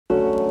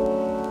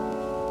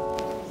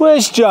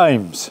Where's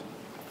James?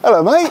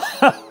 Hello, mate.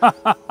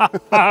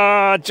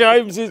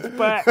 James is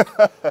back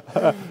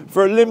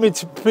for a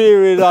limited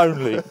period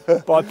only,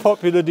 by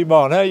popular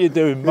demand. How you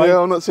doing, mate?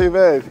 Yeah, I'm not too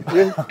bad.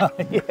 You?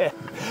 Yeah.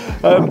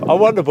 I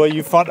wonder where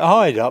you find a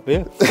hide up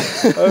here.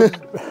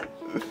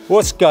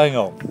 What's going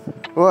on?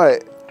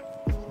 Right.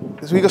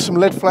 So we got some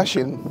lead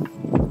flashing.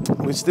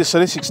 So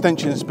this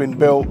extension has been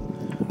built,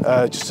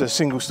 just a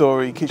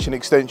single-story kitchen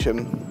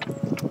extension,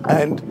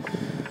 and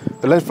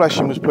the lead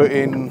flashing was put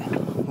in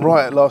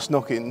right at last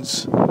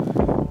knock-ins.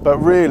 But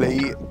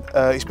really,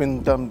 it's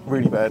been done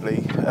really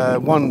badly.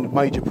 One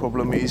major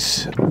problem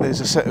is there's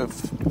a set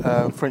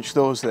of French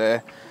doors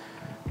there.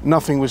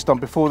 Nothing was done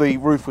before the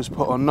roof was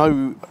put on.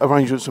 No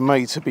arrangements were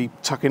made to be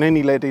tucking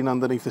any lead in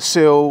underneath the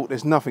sill.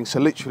 There's nothing. So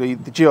literally,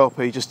 the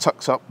GRP just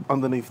tucks up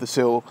underneath the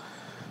sill.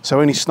 So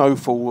any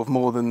snowfall of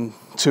more than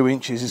 2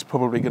 inches is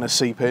probably going to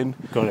seep in.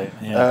 Got it.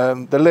 Yeah.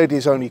 The lead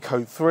is only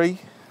code 3.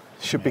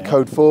 Should be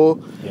code 4.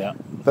 Yeah.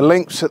 The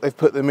lengths that they've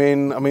put them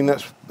in, I mean,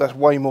 that's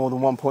way more than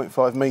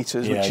 1.5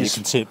 metres. Yeah, which you is,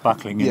 can see it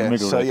buckling in the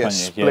middle so there, yeah, can't you?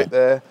 split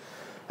there.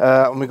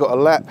 And we've got a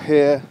lap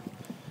here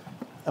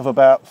of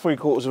about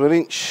 3/4 of an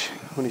inch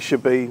when it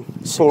should be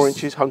 4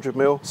 inches, 100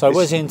 mil. So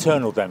where's the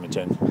internal damage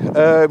then?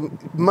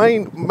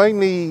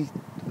 Mainly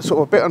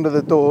sort of a bit under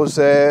the doors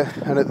there,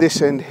 and at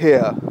this end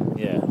here.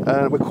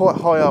 Yeah. We're quite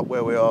high up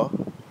where we are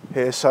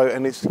here, so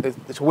and it's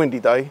a windy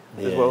day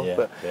as well.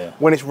 But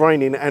when it's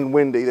raining and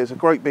windy, there's a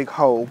great big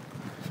hole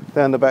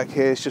down the back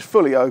here. It's just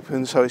fully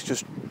open, so it's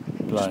just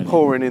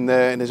pouring in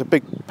there, and there's a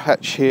big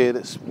patch here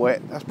that's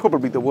wet. That's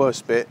probably the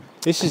worst bit.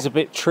 This is a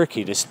bit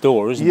tricky, this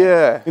door, isn't it?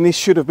 Yeah, and this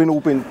should have all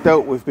been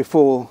dealt with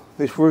before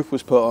this roof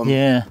was put on.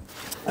 Yeah.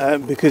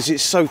 Because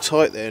it's so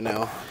tight there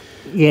now.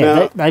 Yeah,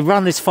 now, they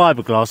run this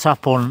fiberglass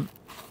up on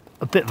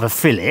a bit of a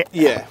fillet.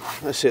 Yeah,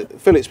 that's it. The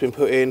fillet's been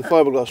put in,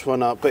 fiberglass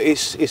run up, but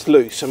it's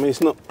loose. I mean,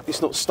 it's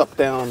not stuck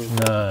down.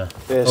 No.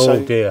 There, oh so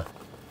dear.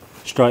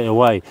 Straight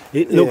away.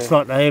 It looks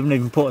like they haven't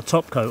even put a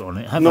top coat on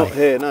it, have they? Not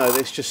here, no.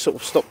 It's just sort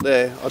of stopped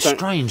there.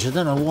 Strange. I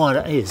don't know why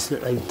that is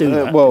that they do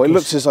that. Well, it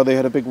looks as though they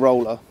had a big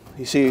roller.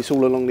 You see, it's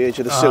all along the edge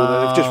of the sill.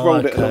 They've just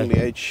rolled it along the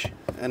edge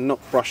and not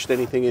brushed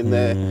anything in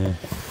there.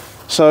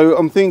 So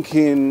I'm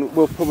thinking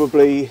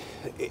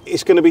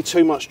it's going to be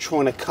too much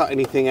trying to cut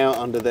anything out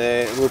under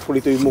there, and we'll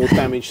probably do more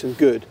damage than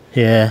good.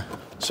 Yeah.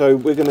 So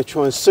we're going to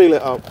try and seal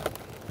it up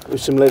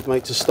with some lead,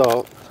 mate, to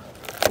start,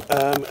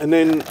 and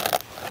then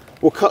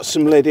we'll cut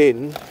some lead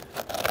in,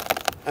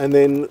 and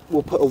then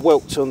we'll put a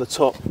welt on the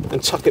top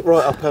and tuck it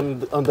right up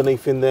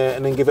underneath in there,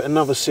 and then give it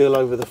another seal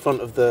over the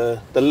front of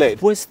the lead.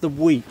 Where's the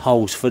weep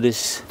holes for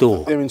this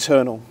door? They're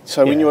internal.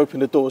 So when you open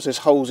the doors, there's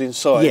holes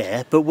inside.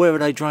 Yeah, but where are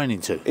they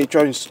draining to? It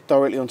drains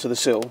directly onto the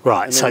sill.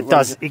 Right, so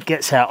it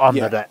gets out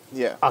under that.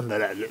 Yeah. Under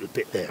that little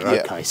bit there.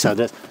 Okay, so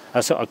that's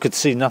I could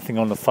see nothing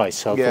on the face.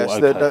 So I thought,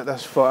 so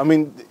that's fine. I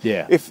mean,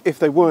 if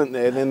they weren't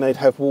there, then they'd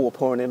have water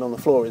pouring in on the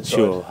floor inside.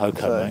 Sure.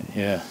 Okay, mate.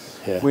 Yeah.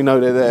 Yeah. We know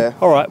they're there.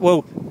 All right,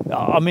 well,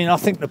 I mean, I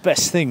think the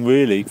best thing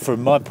really,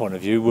 from my point of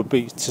view, would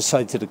be to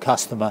say to the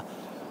customer,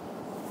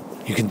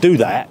 you can do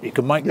that, you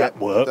can make that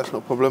work. That's not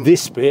a problem.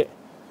 This bit,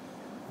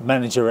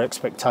 manage your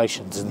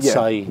expectations and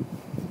say,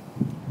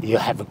 you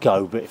have a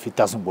go, but if it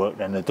doesn't work,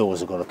 then the doors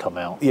have got to come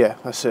out. Yeah,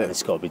 that's it. And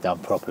it's got to be done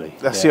properly.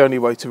 That's the only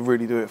way to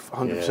really do it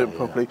 100%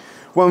 properly.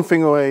 One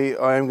thing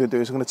I am going to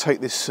do is I'm going to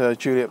take this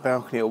Juliet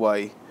balcony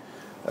away.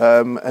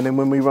 And then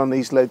when we run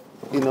these lead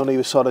in on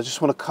either side, I just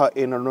want to cut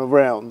in and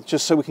around,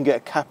 just so we can get a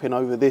cap in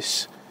over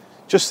this,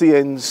 just the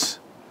ends.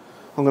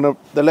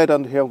 The lead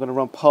under here I'm going to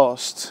run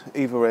past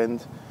either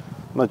end,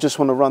 and I just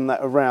want to run that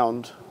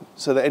around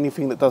so that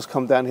anything that does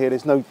come down here,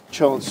 there's no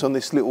chance on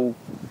this little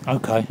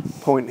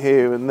point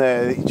here and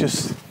there.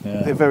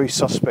 They're very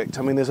suspect.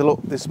 I mean,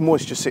 there's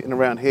moisture sitting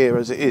around here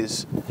as it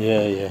is.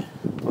 Yeah.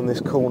 On this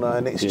corner,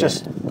 and it's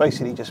just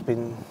basically just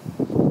been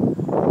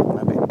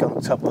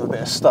gunked up with a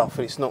bit of stuff,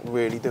 and it's not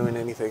really doing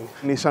anything.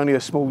 And it's only a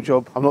small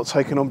job. I'm not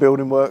taking on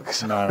building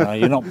works. No,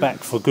 you're not back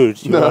for good.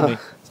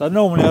 So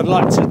normally I'd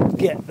like to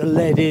get the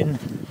lead in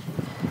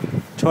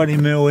 20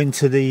 mil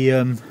into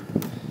the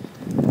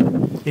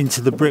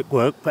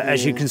brickwork, but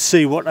as you can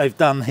see, what they've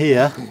done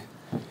here,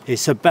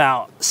 it's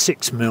about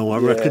 6 mil, I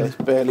reckon. It's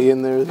barely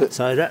in there, is it?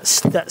 So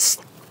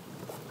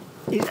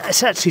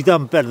it's actually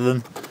done better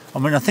than. I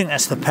mean, I think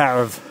that's the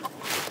power of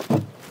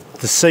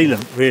the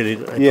sealant, really,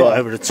 that they got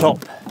over the top.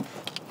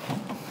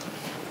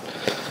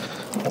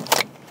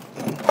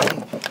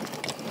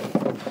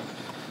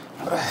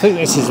 I think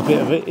this is a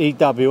bit of an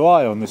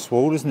EWI on this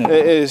wall, isn't it?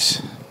 It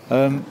is.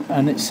 And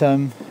it's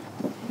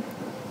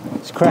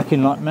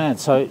cracking like mad,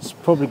 so it's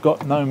probably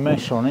got no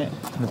mesh on it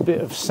and a bit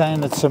of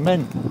sand and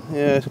cement.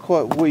 Yeah, it's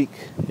quite weak.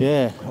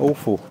 Yeah,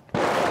 awful.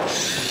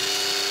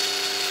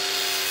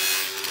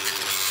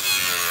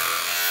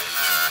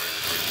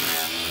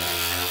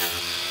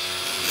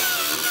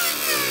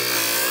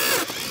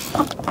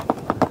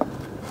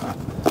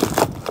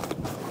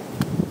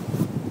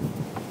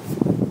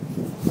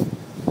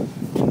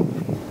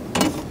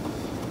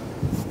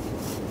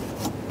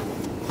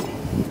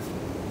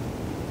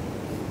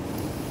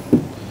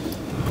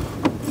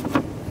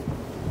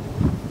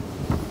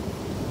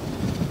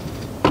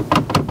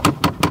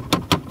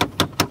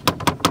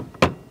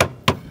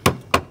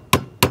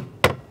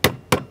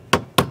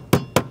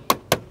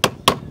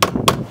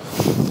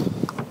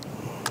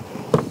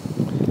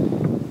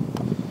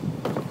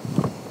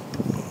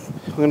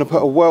 I'm going to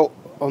put a welt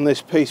on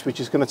this piece which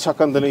is going to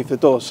tuck underneath the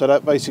door, so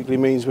that basically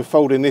means we're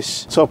folding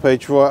this top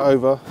edge right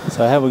over.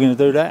 So how are we going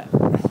to do that?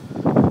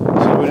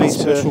 So we need a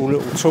special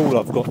little tool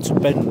I've got to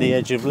bend the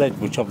edge of lead,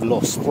 which I've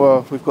lost.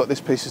 Well, we've got this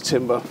piece of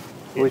timber.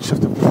 We just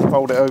have to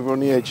fold it over on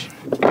the edge.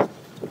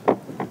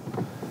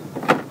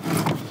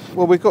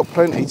 Well, we've got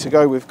plenty to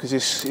go with because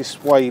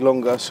it's way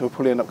longer, so we'll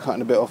probably end up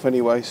cutting a bit off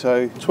anyway.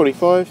 So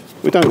 25.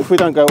 If we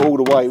don't go all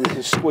the way, we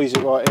can squeeze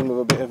it right in with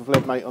a bit of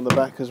lead mate on the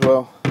back as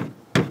well.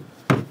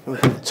 And we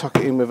can tuck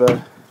it in with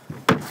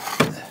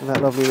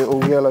that lovely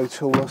little yellow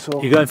tool I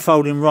saw. You're going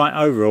folding right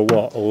over or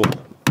what? Or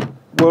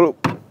well, it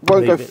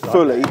won't go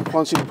fully. Like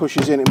once it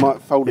pushes in, it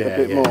might fold it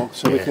a bit more.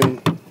 So we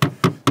can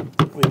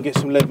get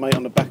some lead mate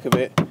on the back of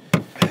it.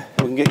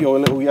 We can get your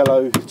little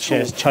yellow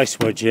chase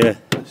wedge. Yeah.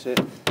 That's it.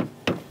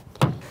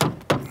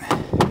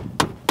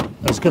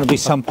 There's going to be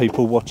some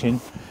people watching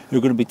who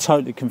are going to be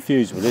totally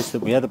confused with this, that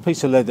we had a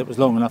piece of lead that was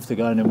long enough to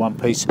go in one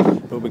piece,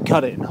 but we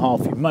cut it in half,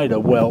 you've made a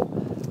welt.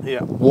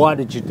 Yeah. Why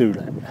did you do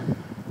that?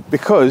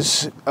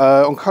 Because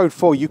on code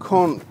 4 you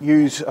can't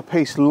use a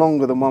piece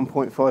longer than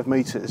 1.5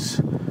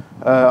 metres.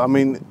 I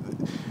mean,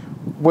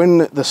 when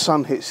the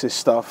sun hits this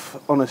stuff,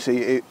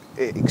 honestly, it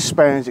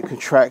expands, it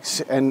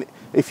contracts, and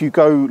if you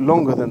go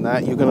longer than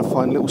that, you're going to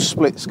find little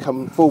splits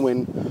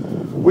forming,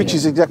 which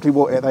is exactly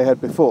what they had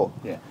before.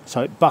 Yeah.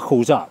 So it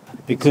buckles up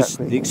because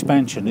the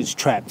expansion, it's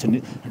trapped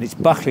and it's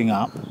buckling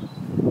up,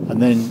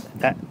 and then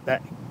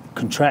that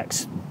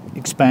contracts,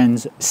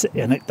 expands,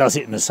 and it does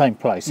it in the same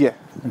place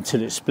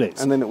until it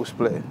splits. And then it will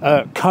split.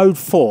 Code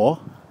 4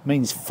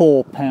 means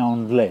 4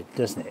 pound lead,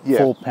 doesn't it? Yeah,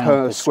 4 pound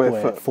per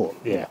square foot.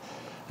 Yeah.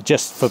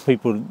 Just for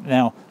people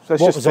now, so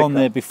what was on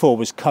there before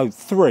was code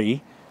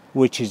 3,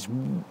 which is,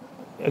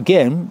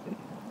 again,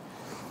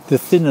 the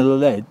thinner the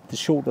lead, the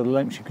shorter the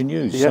lengths you can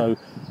use. Yeah. So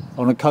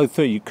on a code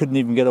 3, you couldn't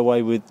even get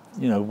away with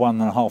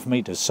 1.5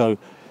 metres. So,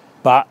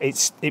 but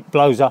it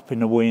blows up in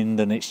the wind,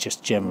 and it's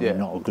just generally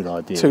not a good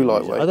idea. Too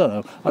lightweight. I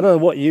don't know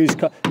what you use.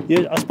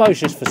 I suppose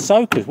just for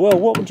soak as well.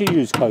 What would you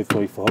use code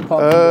 3 for? I can't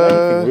think of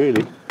anything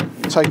really.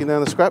 Taking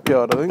down the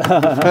scrapyard, I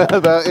think.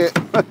 About it.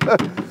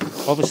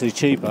 Obviously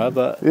cheaper,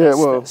 but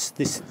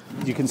this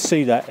you can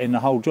see that in the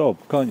whole job,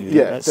 can't you?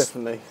 Yeah,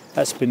 definitely.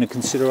 That's been a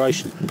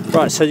consideration.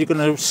 Right, so you're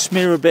going to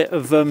smear a bit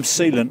of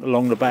sealant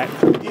along the back.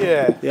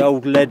 Yeah. The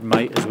old lead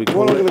mate, as we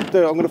call it. What I'm going to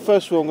do, I'm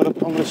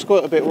going to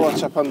squirt a bit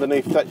right up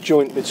underneath that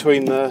joint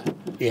between the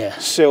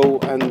sill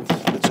and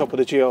the top of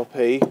the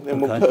GRP. Then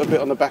we'll put a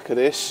bit on the back of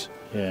this,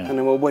 and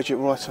then we'll wedge it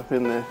right up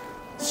in there.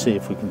 See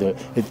if we can do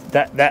it.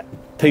 That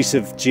piece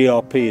of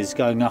GRP is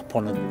going up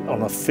on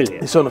a fillet.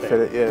 It's on a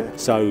fillet, yeah.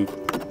 So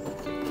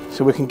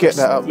we can get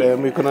that up there,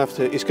 and we're going to have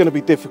to. It's going to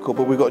be difficult,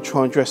 but we've got to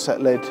try and dress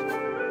that lead.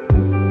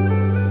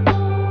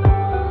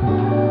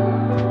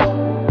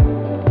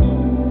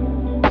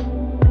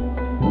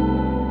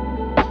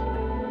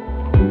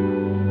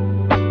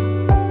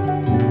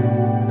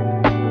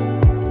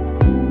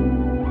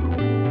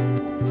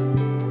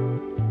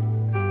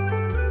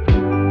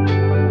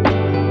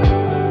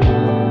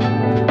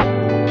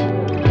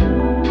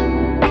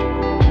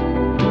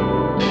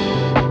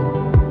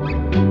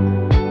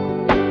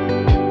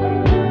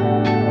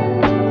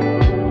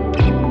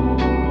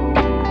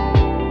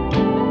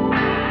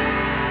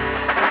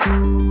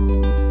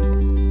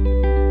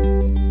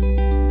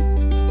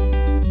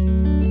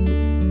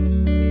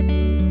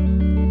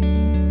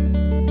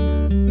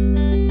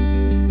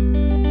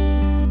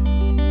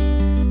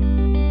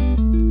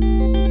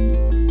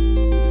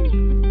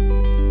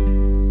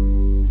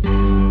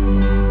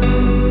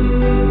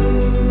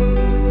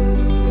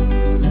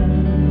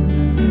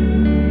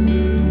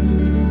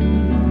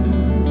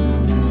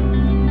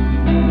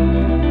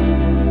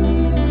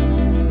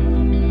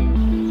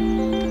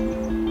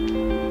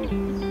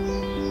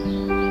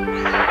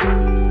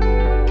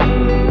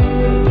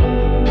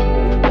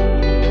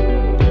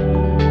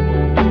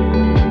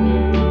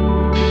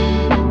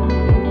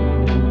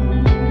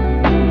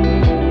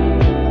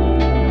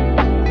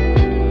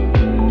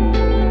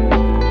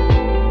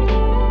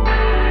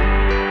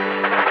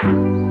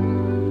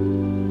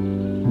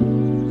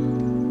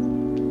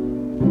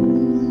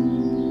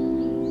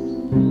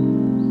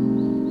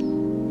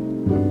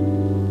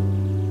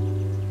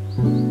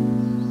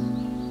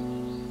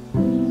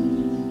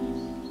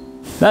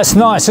 That's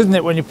nice, isn't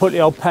it, when you put the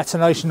old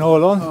patination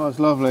oil on? Oh, it's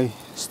lovely.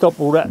 Stop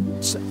all that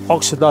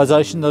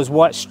oxidisation, those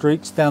white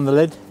streaks down the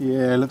lead.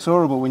 Yeah, it looks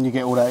horrible when you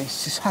get all that. It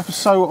just happens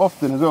so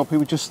often as well.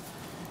 People just,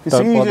 it's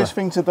the easiest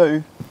thing to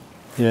do.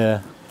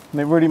 Yeah. And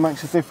it really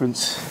makes a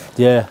difference.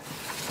 Yeah.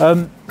 I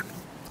mean,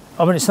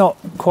 it's not,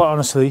 quite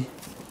honestly,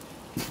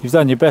 you've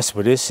done your best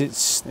with this.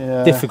 It's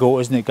difficult,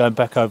 isn't it, going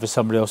back over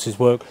somebody else's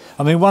work.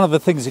 I mean, one of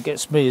the things that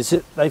gets me is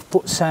that they've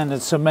put sand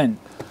and cement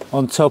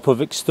on top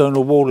of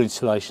external wall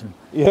insulation.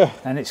 Yeah.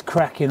 And it's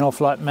cracking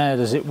off like mad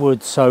as it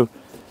would. So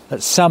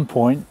at some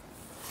point,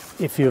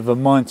 if you have a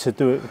mind to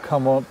do it,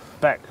 come on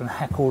back and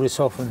hack all this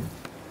off and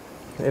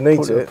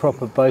put a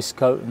proper base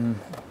coat and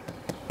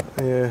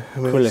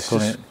acrylic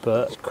on it.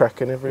 But it's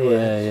cracking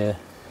everywhere. Yeah, yeah.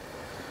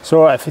 It's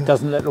all right if it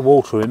doesn't let the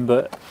water in,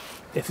 but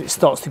if it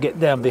starts to get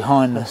down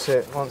behind That's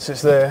it. Once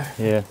it's there.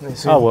 Yeah.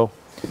 It's Oh in. well.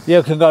 Yeah,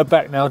 I can go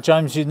back now,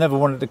 James. You never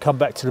wanted to come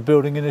back to the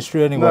building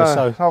industry anyway, No,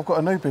 so. I've got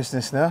a new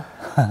business now,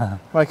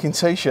 making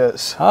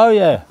t-shirts, Oh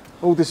yeah.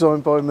 all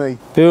designed by me.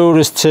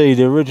 Builder's Tea,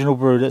 the original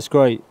brew. That's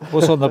great.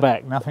 What's on the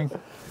back? Nothing.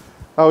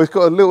 Oh, it's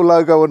got a little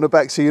logo on the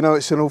back, so you know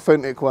it's an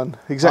authentic one.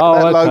 Exactly, Oh,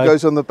 that okay.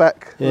 logo's on the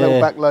back, Yeah. little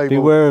back label.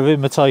 Beware of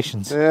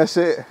imitations. Yeah, that's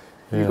it.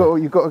 Yeah.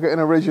 You've got to get an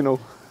original.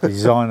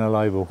 Designer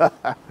label.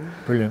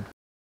 Brilliant.